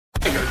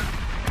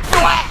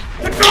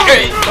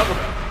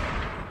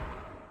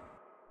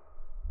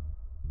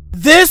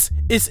This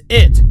is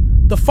it.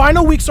 The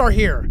final weeks are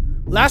here.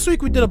 Last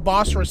week we did a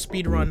boss rush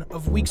speed run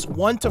of weeks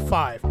 1 to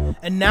 5,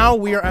 and now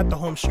we are at the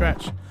home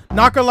stretch.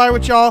 Not gonna lie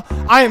with y'all,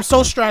 I am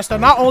so stressed that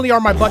not only are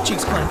my butt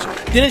cheeks clenched,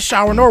 didn't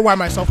shower nor wipe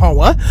myself,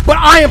 what? But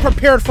I am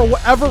prepared for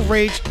whatever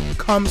rage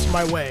comes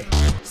my way.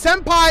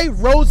 Senpai,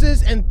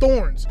 roses, and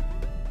thorns.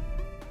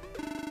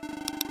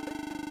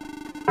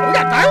 Oh, we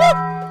got dialogue?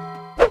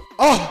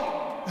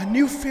 Oh, a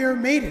new fair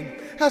maiden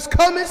has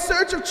come in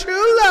search of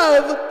true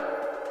love.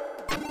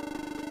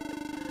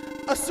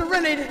 A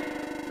serenade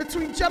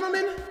between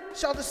gentlemen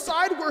shall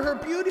decide where her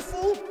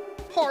beautiful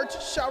heart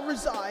shall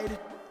reside.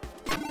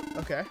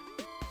 Okay.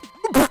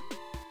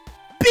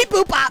 Beep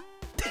boop bop.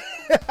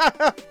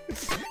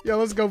 Yo,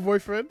 let's go,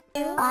 boyfriend.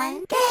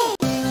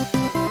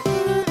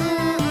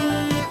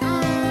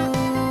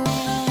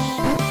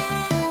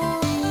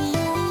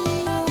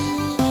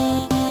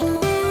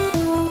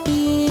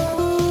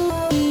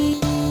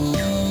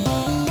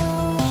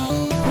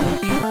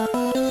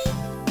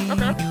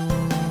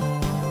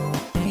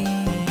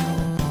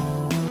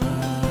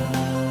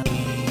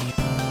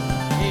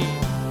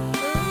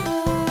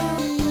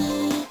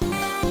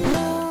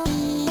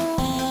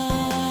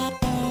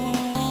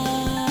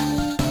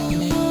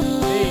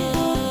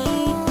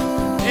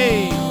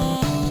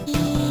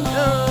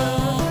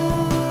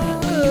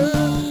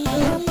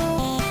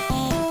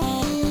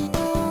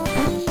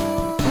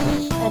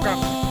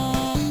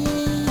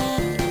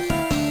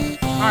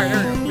 Alright,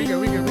 there we go.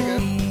 We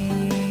good.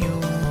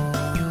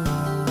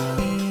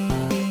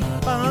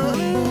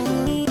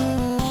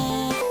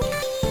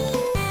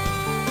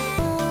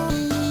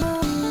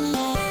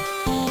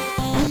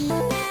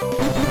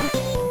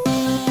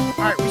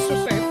 Alright, we still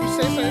safe. We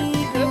stay safe.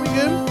 We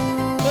good?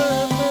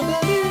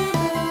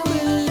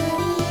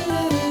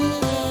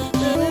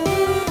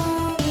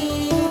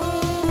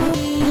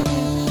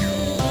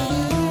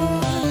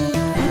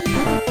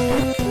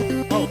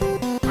 Oh,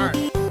 alright.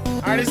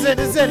 Alright, this is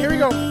it. Here we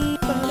go.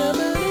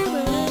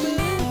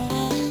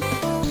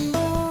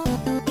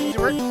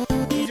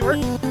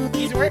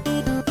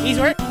 Easy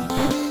work.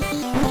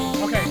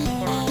 Okay,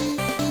 hold on.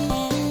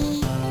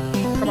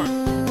 Come on.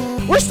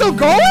 We're still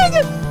going?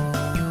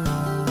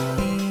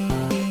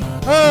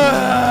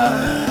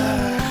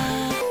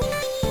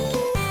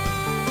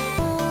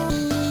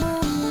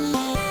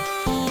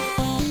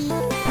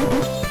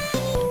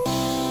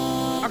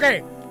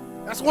 Okay,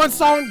 that's one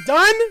song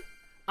done.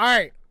 All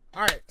right.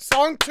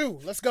 Song 2.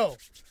 Let's go.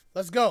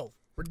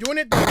 We're doing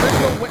it the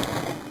original way.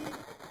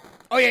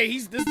 Oh yeah,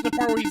 this is the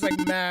part where he's like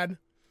mad.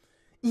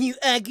 You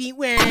ugly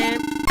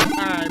wimp.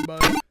 Alright,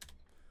 bud.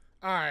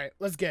 Alright,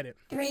 let's get it.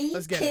 3,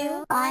 let's get 2,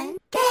 it. 1,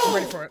 go! I'm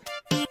ready for it.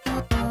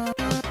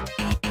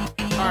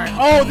 Alright.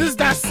 Oh, this is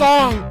that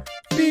song.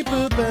 Okay.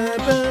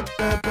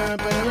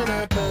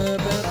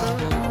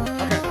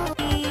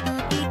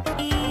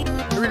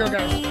 Here we go,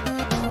 guys.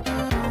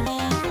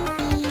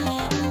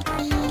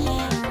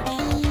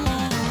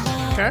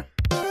 Okay.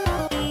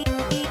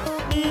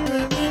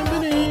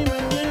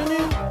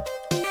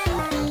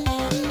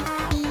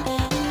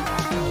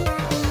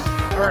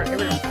 Alright, here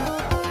we go.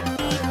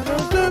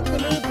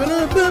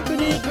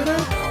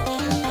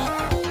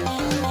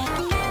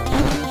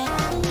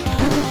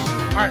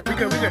 Alright, we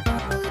good.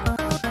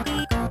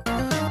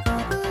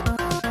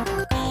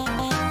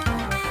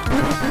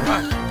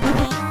 Alright.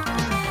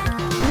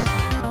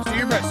 Just do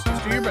your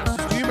best.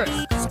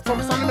 Just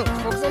focus on the notes.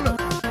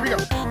 Here we go.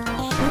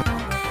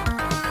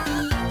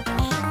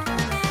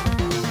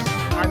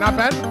 Alright, not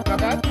bad.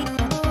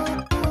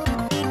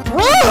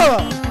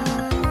 Whoa!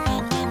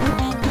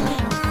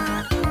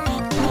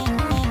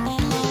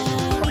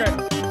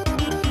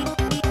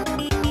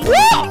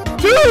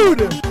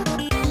 Dude!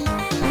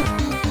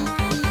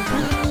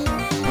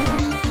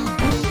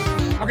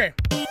 Okay,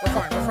 we're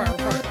fine.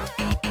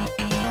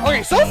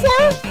 Okay, so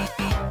far.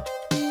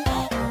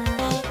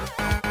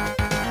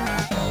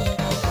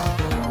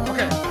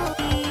 Okay.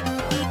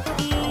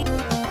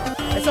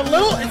 It's a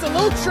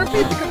little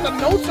trippy because the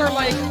notes are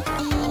like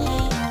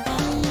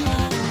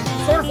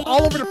sort of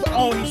all over the place.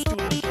 Oh, he's doing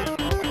it.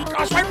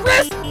 Gosh, my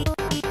wrist!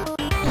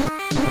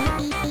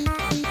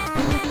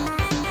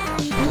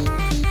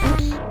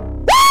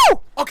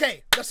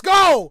 Okay, let's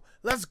go.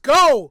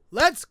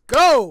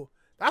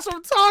 That's what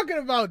I'm talking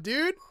about,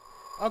 dude.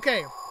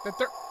 Okay, the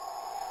third.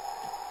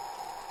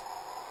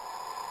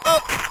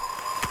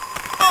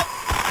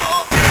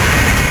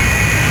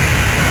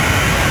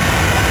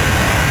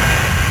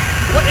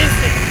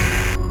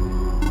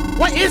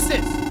 What is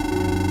this?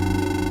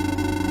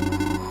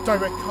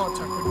 Direct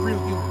contact with real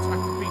humans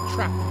after being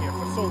trapped in here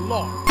for so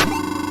long.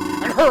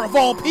 And her of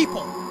all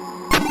people.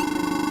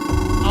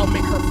 I'll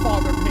make her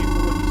father pay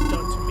for what he's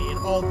done to me and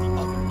all the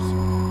others.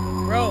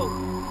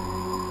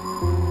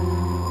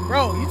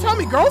 Bro, you tell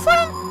me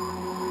girlfriend?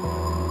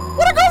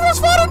 What a girlfriend's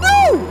father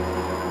do?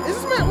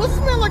 Was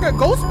this man like a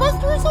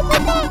Ghostbuster or something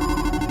like that?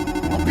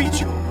 I'll beat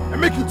you and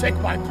make you take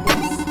my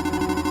place.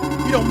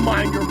 You don't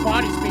mind your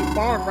bodies being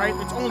borrowed, right?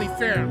 It's only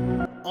fair.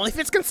 Only if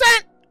it's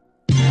consent.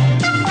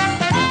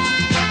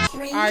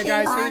 Alright,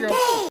 guys, here we go.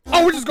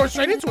 Oh, we're just going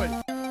straight into it.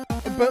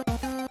 But,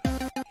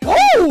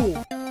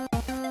 oh!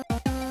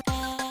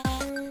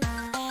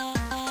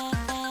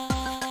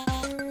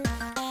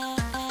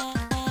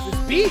 This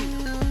beat.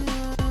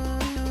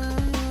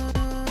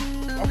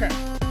 Okay.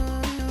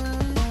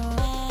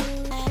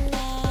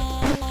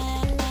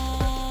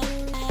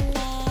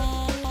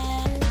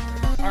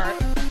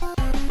 Alright.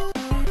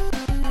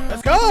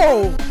 Let's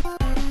go!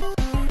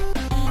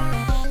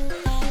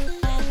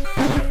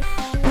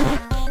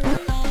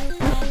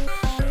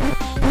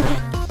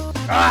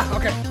 Ah,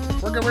 okay.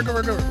 We're good, we're good,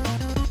 we're good.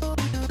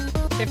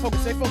 Stay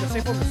focused, stay focused,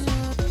 stay focused.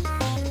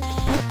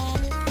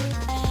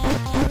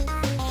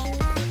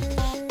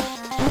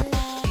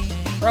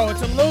 Bro,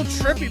 it's a little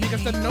trippy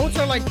because the notes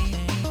are like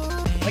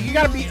you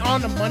gotta be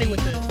on the money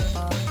with it.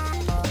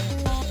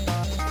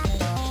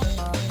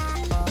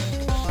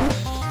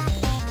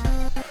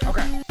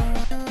 Okay.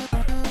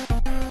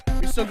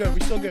 We still good, we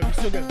still good, we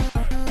still good.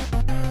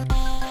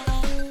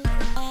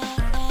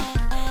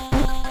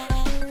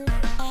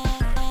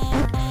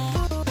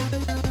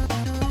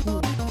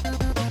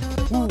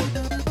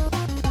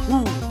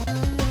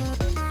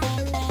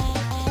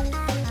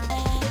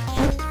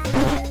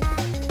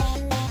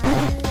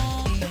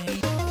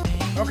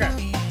 Okay.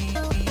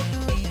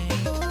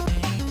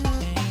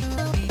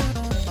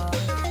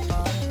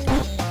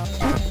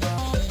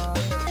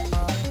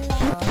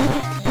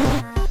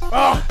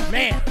 Oh,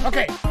 man.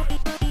 Okay.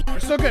 We're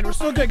still good. We're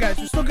still good, guys.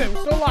 We're still good.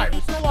 We're still alive.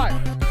 We're still alive.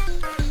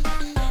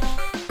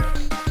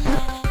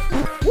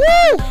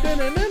 Woo!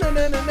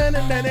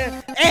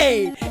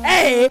 Hey,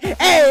 hey,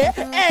 hey,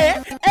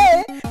 hey,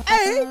 hey,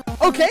 hey.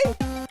 Okay.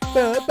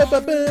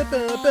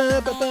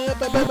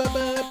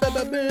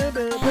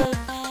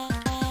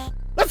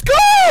 Let's go!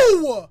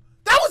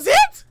 That was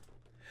it?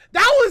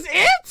 That was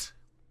it?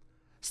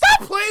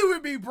 Stop playing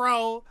with me,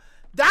 bro.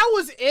 That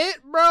was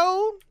it,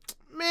 bro.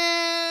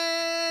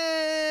 Man.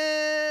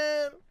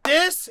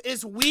 This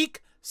is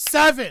week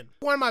 7.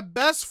 One of my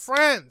best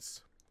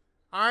friends.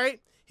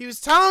 Alright? He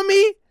was telling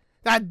me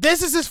that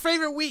this is his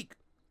favorite week.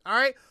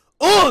 Alright?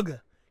 Ugh!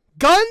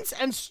 Guns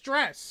and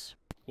stress.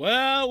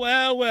 Well,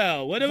 well,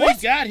 well. What do we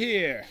got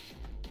here?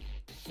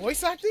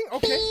 Voice acting?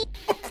 Okay.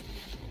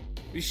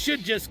 We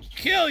should just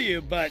kill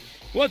you, but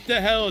what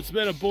the hell? It's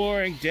been a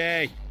boring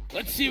day.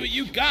 Let's see what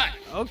you got.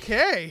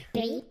 Okay.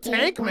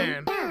 Tank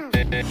Man. Oh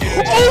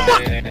my!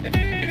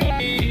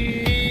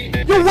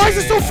 Yo, why is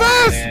it so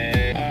fast?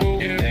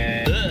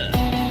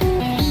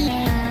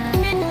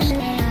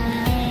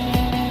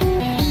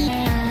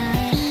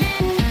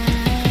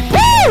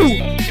 Woo!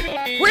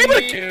 We're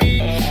able to...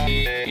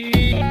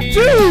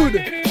 Dude!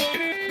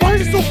 Why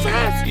is it so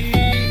fast?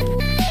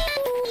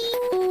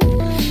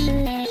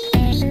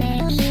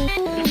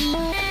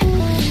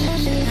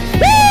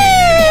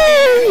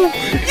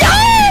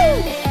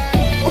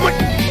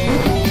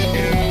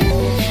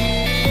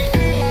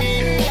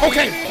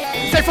 Okay,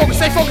 stay focused,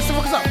 stay focused, stay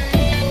focused up.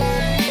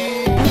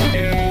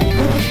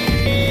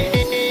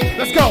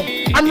 Let's go.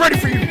 I'm ready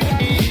for you.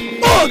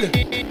 Ugh!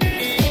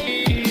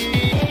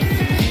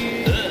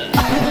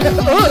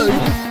 Ugh!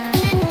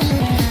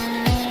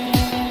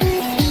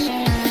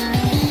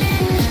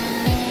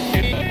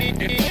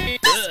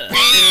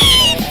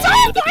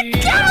 Oh my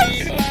gosh!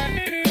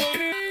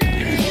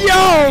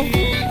 Yo!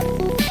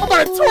 I'm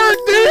about to twerk,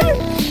 dude!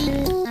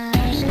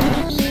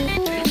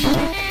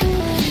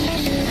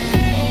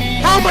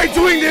 How am I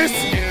doing this?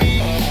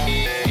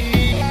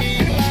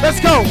 Let's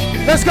go!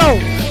 Let's go!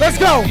 Let's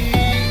go!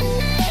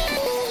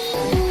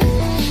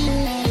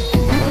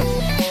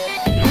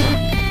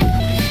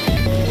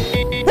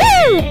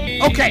 Woo!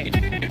 Okay.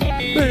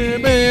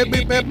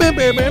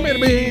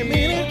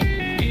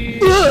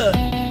 Ugh.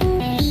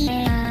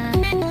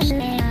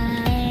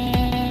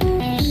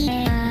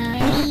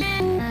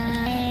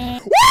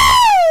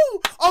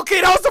 Woo! Okay,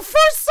 that was the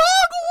first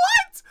song.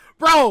 What?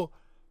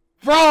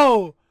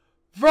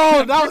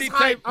 Bro, that was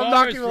hype. I'm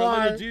not gonna lie.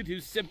 A little dude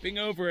who's simping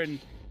over an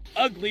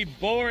ugly,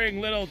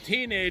 boring little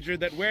teenager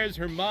that wears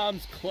her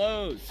mom's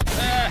clothes.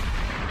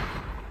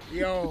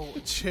 Yo,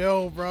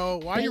 chill, bro.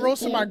 Why you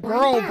roasting my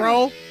girl,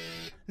 bro?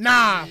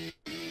 Nah,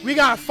 we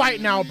gotta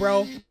fight now,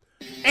 bro.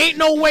 Ain't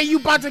no way you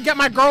about to get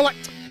my girl like...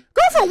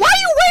 Girlfriend, why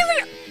you waving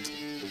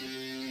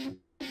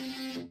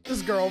it?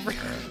 This girl over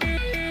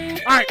here.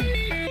 Alright,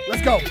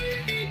 let's go.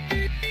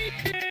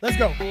 Let's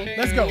go.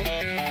 Let's go.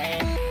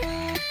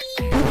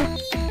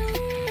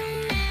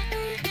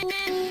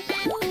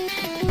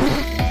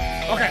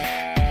 Okay.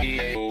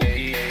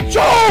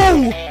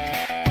 Joe!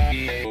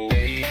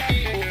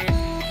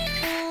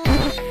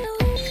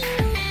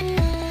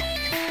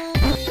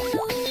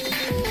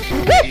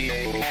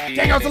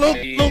 Dang, I was a little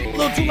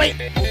too late.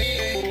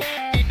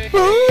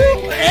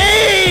 Ooh,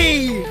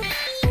 hey!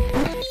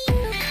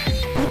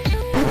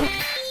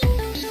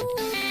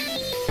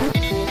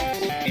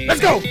 Let's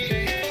go!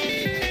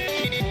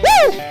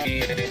 Woo!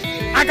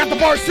 I got the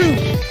bars too.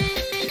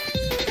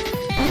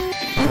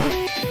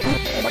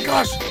 Oh my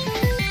gosh!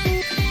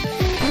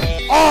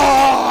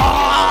 Oh!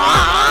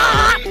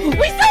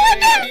 We still in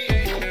there!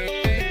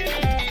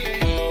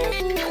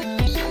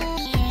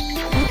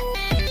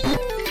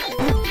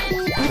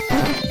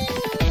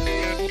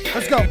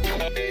 go.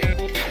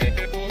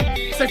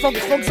 Stay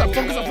focused. Focus up.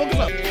 Focus up. Focus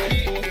up.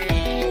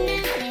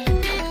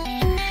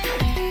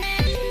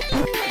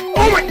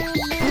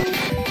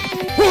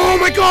 Oh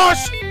my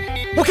gosh!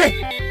 Okay.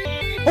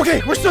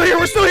 Okay, we're still here.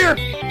 We're still here.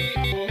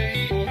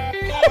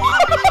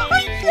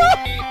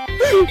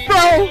 Bro,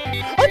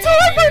 I'm too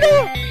late right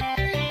now.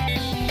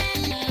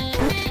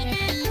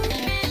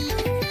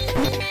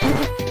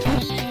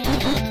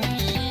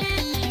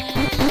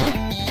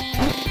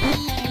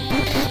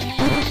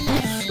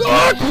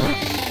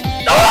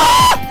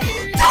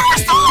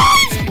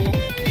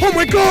 Oh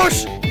my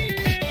gosh!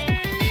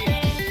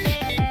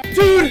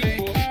 Dude!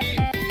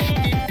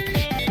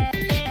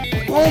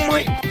 Oh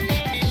my...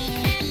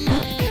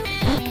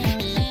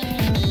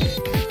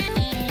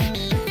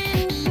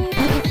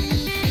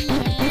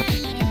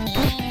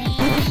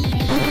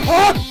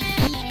 Oh!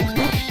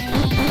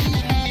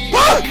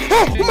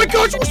 Oh my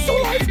gosh, we're still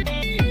alive!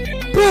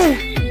 Bro!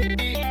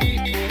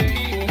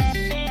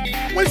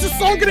 When's this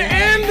song gonna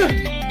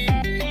end?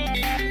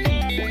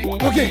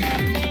 Okay.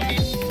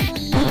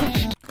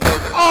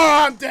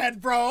 Oh, I'm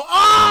dead, bro.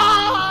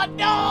 Oh,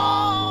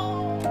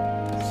 no!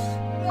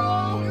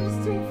 No, it was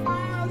too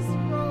fast,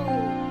 bro.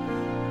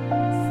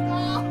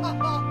 Stop,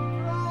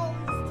 bro.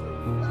 It's too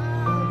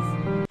fast.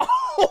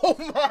 Oh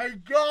my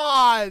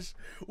gosh.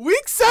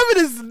 Week 7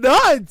 is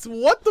nuts.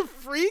 What the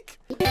freak?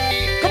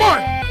 Come on.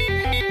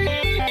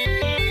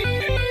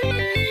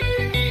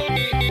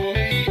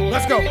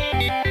 Let's go.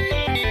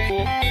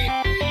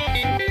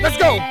 Let's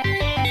go.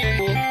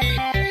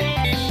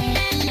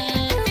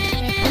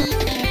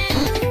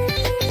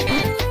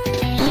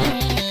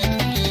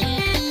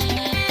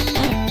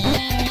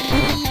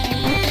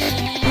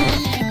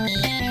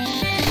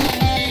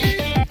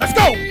 Let's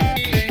go.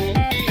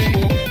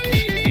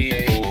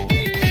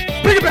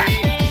 Bring it back.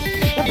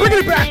 We're bringing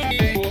it back.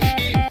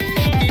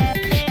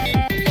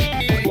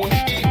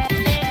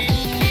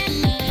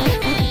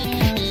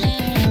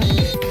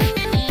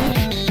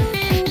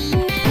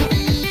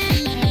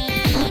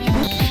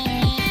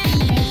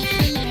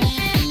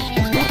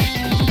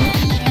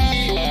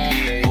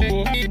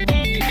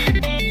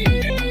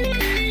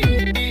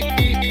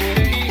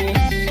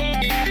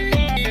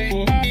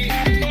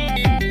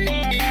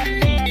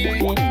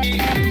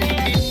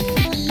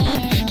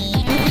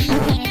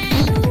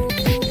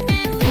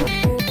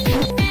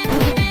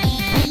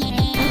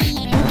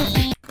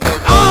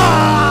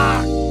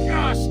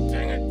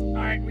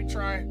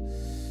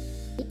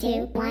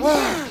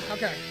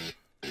 Okay.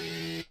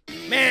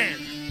 Man,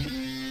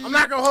 I'm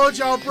not gonna hold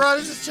y'all, bro.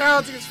 This is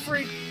challenging as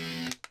freak.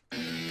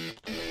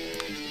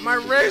 My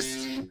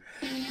wrist,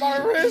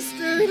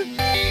 dude.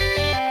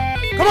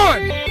 Come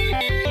on.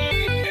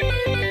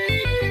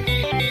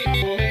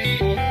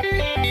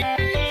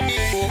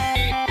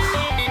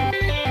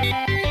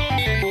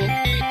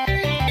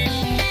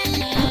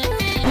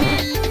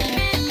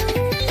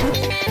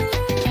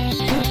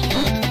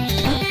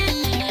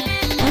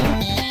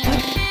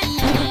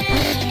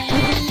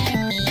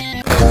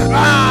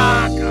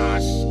 Ah,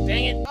 gosh,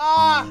 dang it.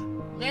 Ah,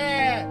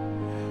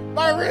 man.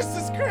 My wrist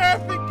is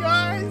cramping,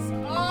 guys.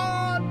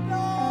 Oh,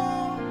 no.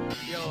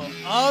 Yo,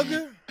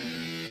 Ugg,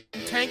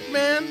 Tank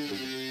Man,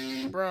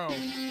 bro.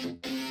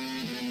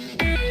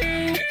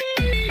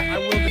 I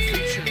will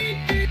defeat you.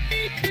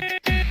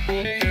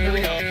 Here we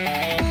go.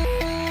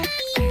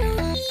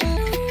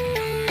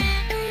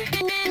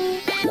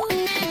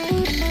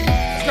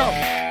 Let's go.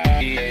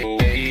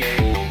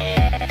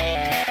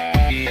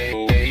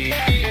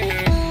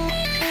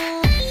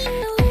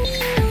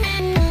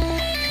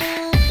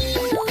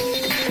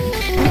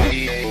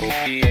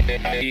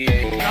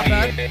 Not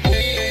bad.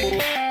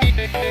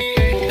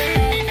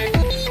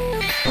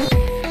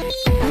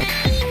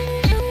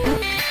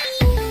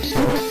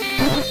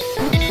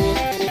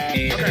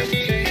 Okay.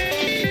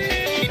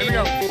 Here we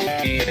go.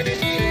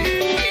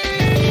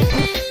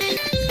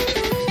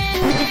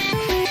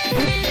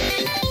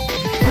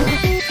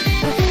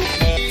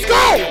 Let's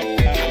go!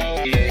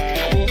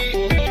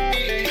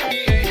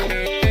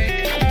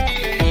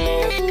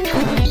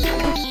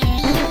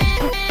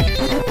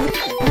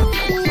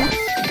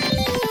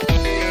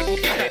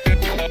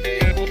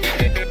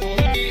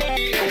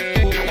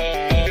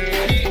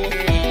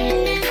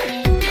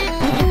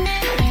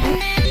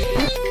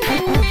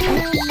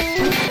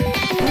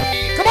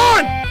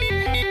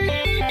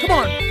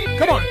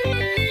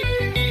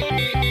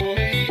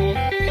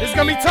 This is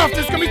gonna be tough. This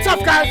is gonna be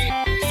tough, guys.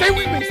 Stay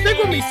with me. Stick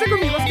with me. Stick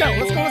with me. Let's go.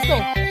 Let's go. Let's go.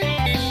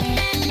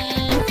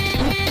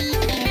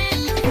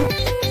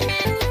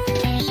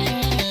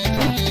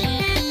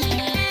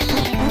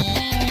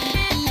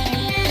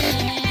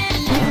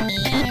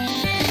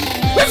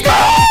 Let's go!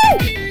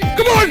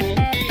 Come on.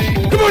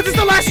 Come on. This is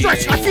the last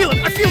stretch. I feel it.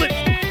 I feel it.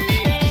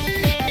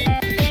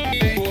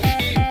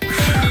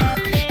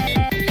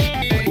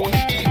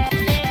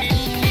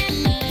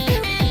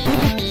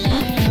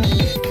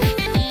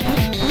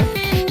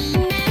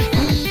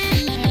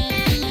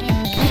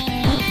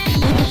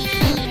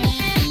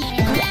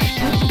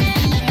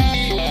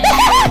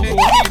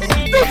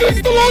 This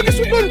is the longest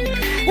we've been.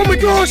 Oh my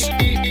gosh!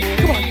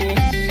 Come on,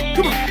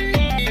 come on,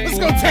 let's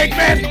go! tank,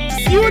 man.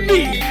 It's you and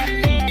me.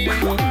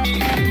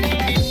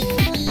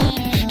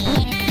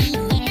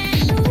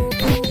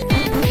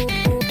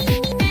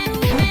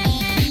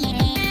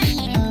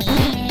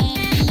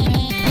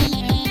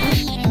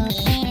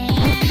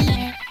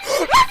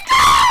 Let's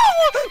go!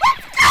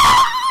 Let's go!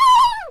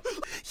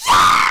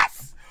 Yes!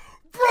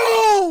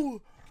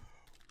 Bro!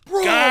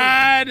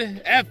 God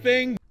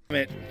effing damn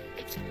it.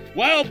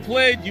 Well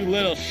played, you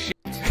little shit.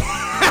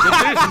 But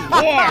this is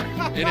war,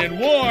 and in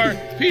war,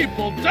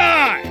 people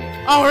die.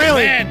 Oh,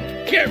 really?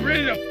 Man, get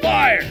rid of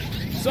fire.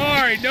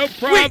 Sorry, no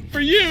problem for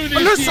you this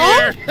another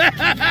year.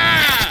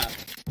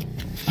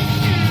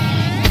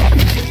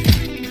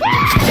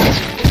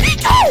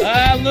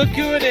 Look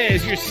who it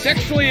is, your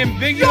sexually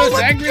ambiguous,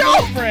 angry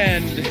little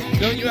friend.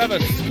 Don't you have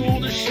a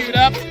school to shoot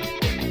up?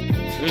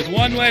 There's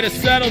one way to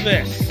settle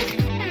this.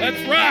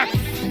 Let's rock,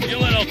 you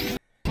little...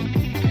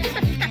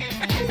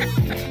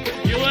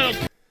 you little...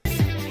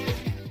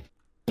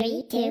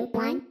 3, 2,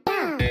 1,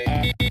 go!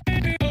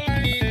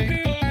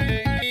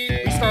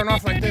 We starting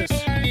off like this.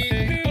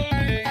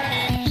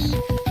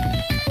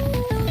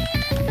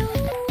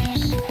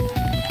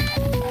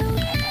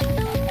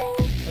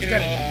 Let's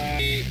get it.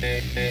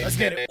 Let's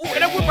get it. Ooh,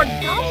 and I'm with my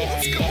girl.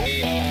 Let's go.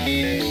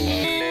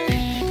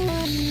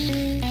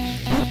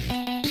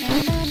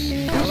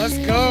 Now let's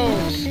go.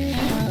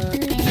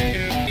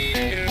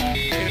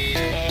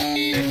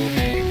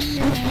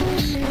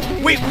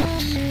 Wait.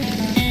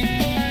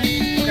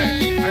 Okay,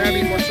 I gotta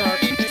be more sharp.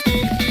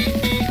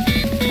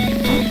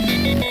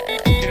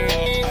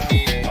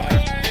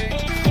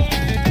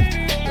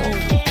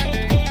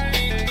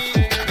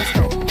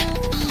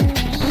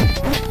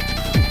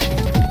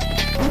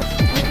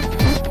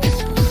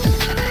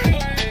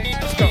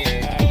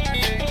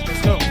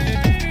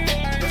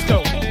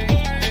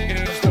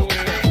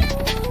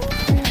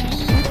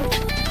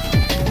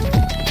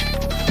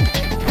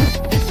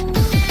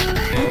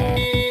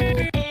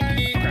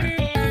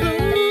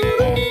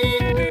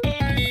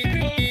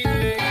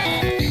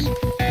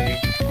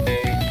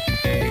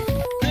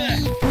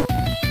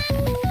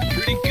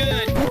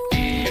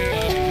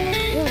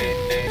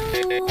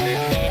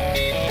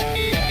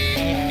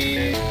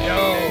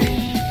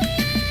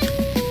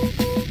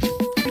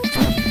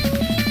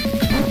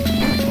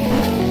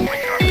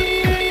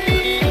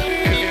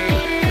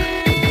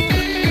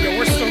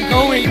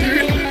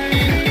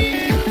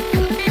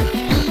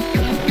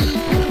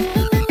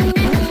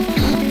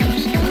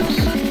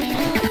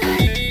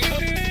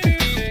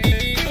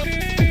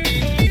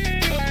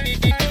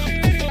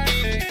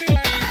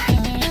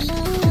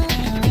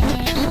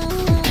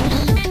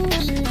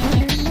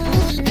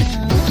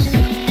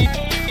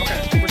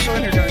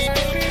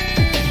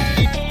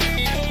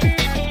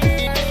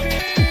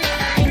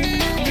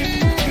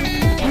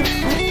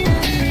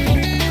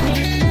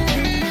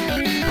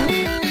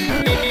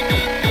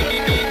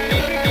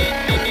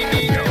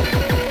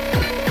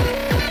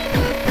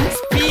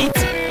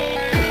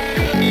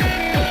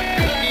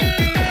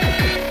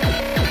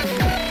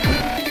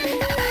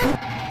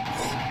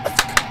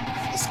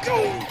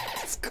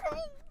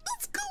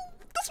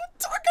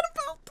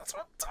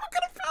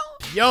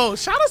 Yo,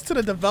 shout outs to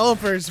the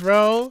developers,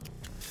 bro.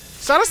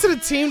 Shout outs to the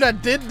team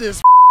that did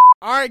this.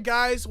 Alright,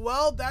 guys.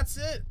 Well, that's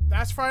it.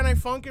 That's Friday Night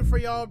Funkin' for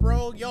y'all,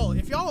 bro. Yo,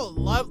 if y'all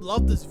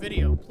love this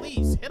video,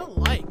 please hit a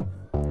like.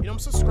 You know,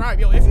 subscribe.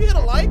 Yo, if you hit a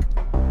like,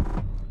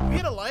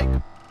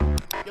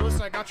 yo,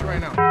 listen, I got you right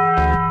now.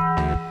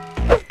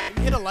 If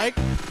you hit a like,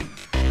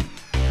 I'm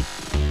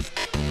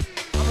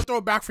gonna throw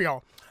it back for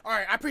y'all.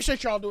 Alright, I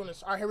appreciate y'all doing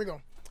this. Alright, here we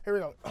go. Here we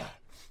go.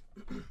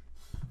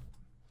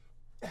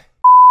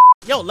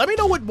 Yo, let me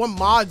know what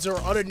mods or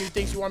other new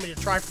things you want me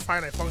to try for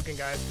Friday Night Funkin',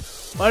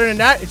 guys. Other than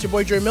that, it's your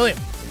boy Dremillion.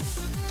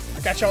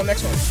 I'll catch y'all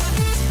next one.